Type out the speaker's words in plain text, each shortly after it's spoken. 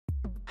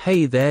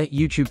Hey there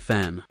YouTube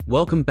fam,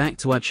 welcome back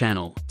to our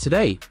channel.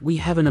 Today, we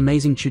have an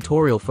amazing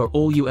tutorial for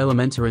all you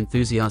Elementor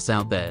enthusiasts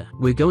out there.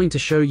 We're going to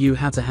show you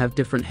how to have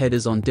different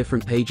headers on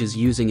different pages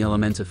using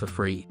Elementor for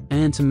free.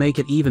 And to make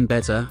it even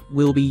better,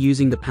 we'll be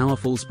using the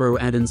powerful Xpro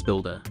Addons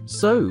builder.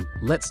 So,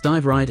 let's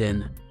dive right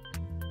in.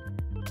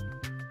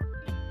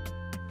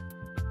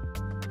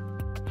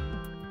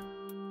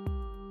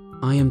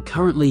 I am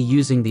currently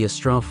using the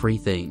Xpro free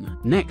theme.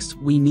 Next,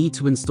 we need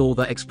to install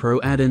the Xpro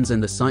Addons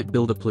and the Site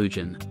Builder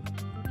plugin.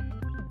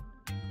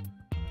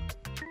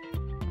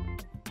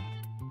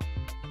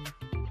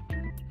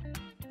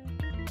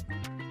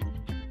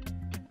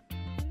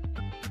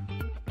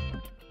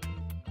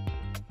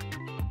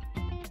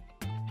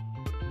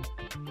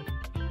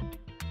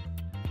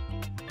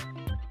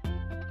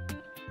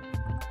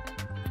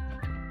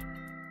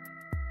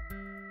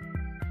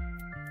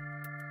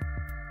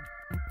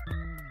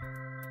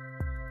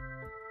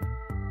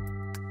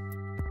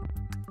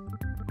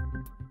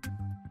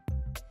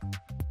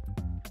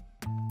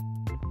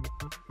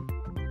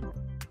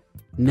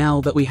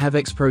 Now that we have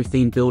Xpro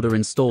Theme Builder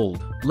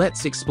installed,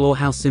 let's explore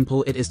how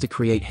simple it is to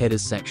create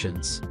headers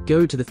sections.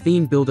 Go to the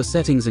Theme Builder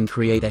settings and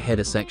create a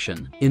header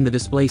section. In the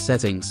display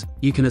settings,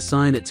 you can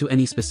assign it to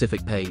any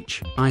specific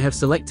page. I have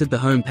selected the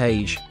home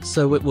page,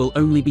 so it will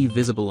only be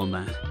visible on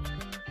that.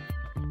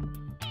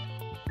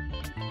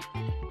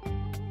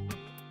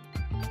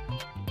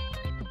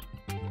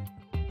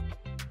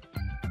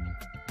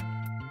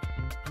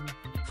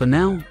 For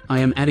now, I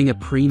am adding a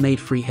pre-made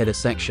free header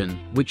section,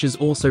 which is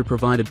also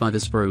provided by the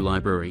Xpro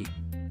library.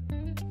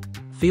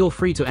 Feel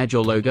free to add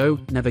your logo,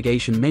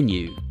 navigation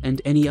menu,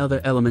 and any other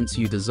elements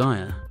you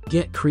desire.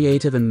 Get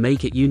creative and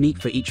make it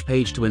unique for each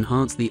page to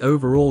enhance the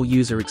overall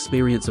user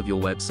experience of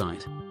your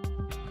website.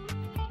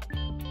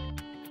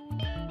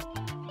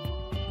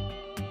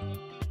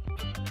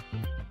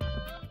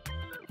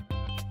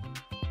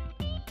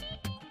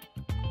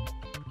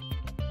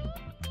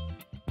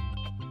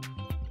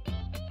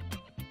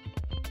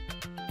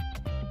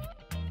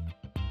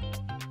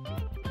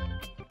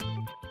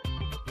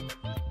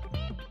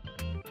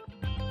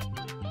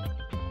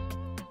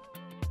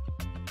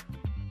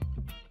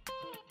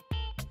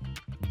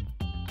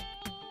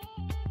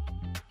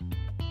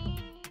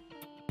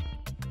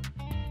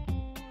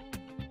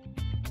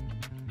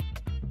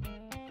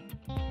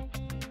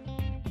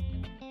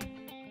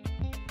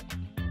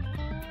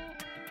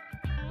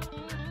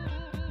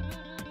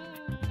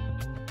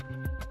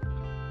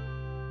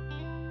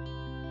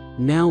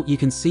 Now you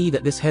can see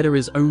that this header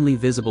is only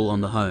visible on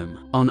the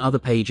home. On other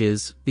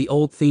pages, the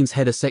old theme's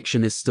header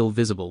section is still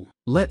visible.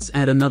 Let's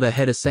add another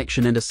header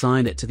section and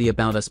assign it to the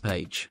About Us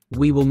page.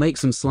 We will make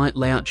some slight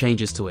layout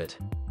changes to it.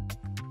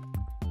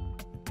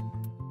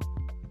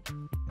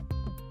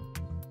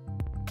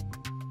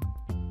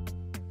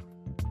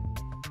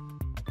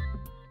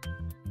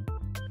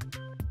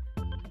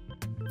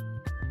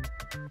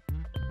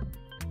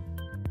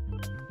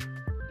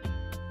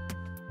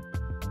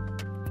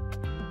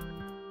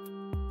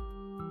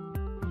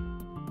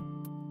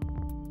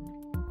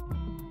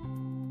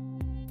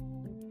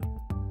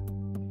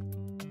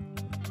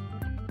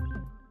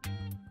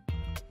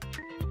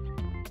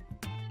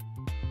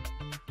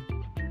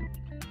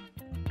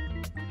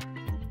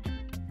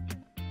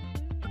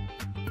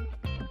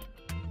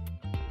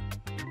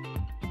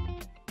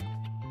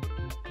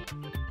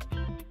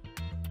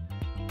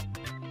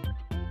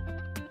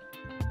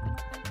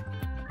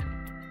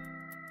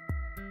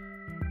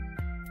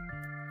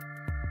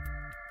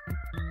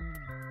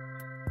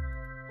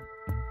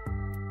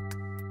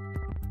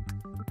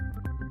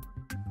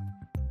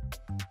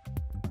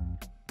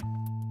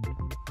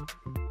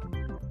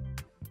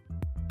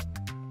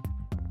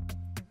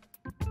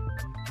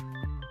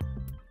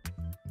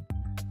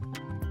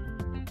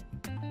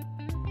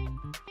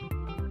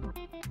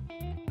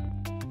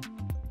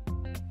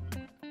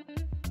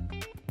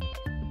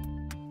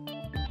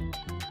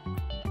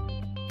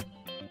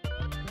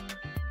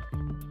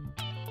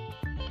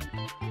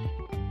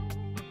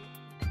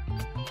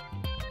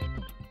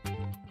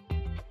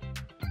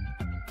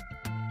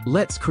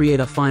 Let's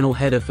create a final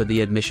header for the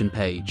admission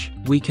page.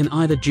 We can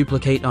either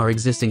duplicate our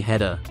existing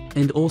header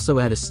and also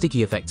add a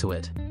sticky effect to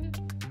it.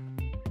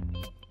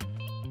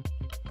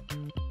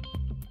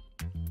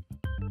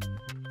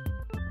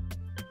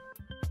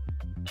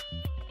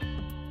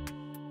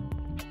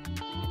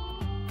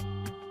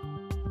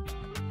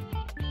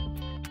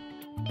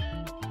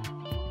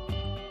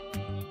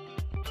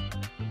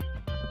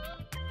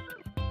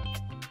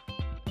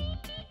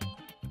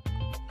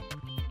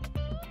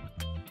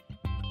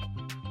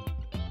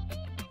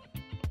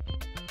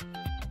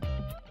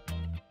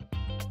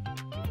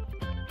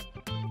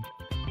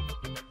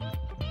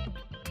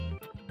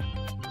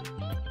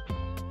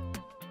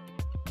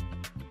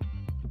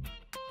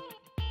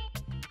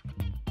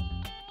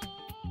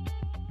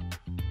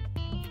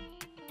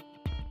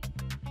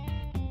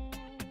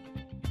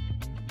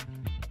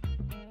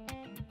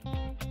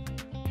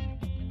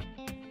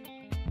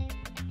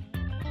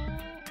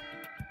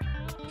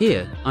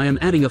 Here, I am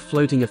adding a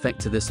floating effect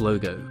to this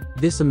logo.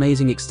 This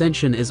amazing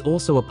extension is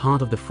also a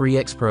part of the free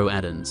Xpro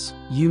add-ons.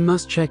 You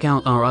must check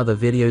out our other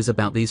videos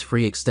about these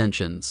free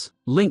extensions.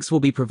 Links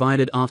will be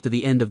provided after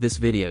the end of this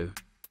video.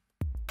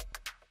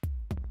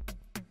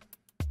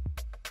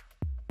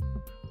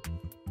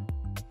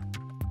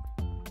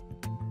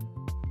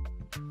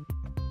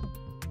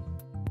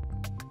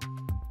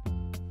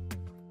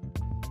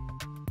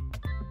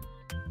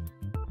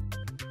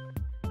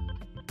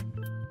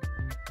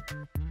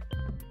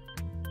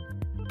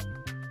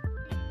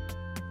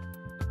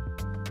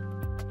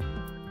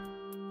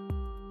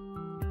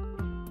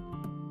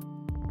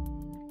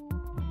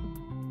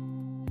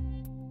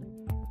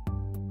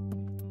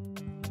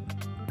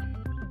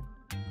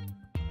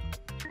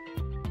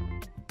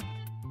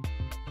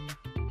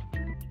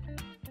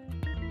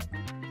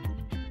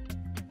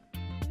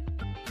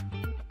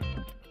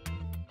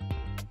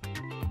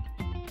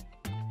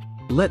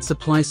 Let's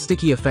apply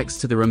sticky effects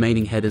to the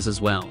remaining headers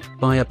as well.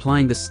 By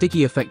applying the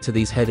sticky effect to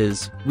these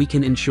headers, we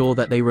can ensure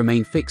that they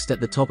remain fixed at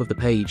the top of the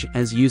page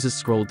as users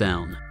scroll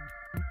down.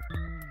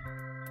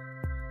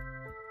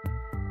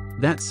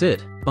 That's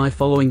it. By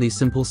following these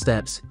simple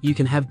steps, you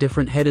can have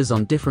different headers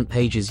on different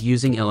pages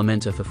using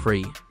Elementor for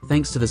free,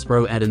 thanks to the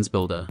Xpro Addons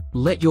Builder.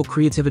 Let your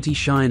creativity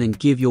shine and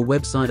give your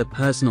website a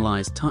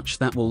personalized touch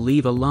that will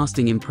leave a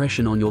lasting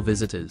impression on your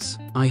visitors.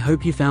 I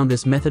hope you found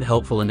this method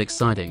helpful and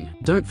exciting.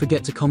 Don't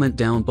forget to comment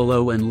down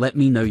below and let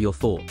me know your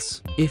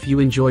thoughts. If you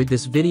enjoyed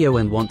this video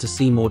and want to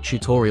see more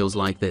tutorials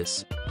like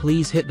this,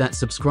 please hit that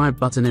subscribe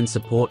button and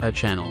support our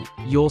channel.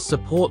 Your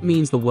support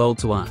means the world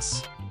to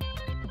us.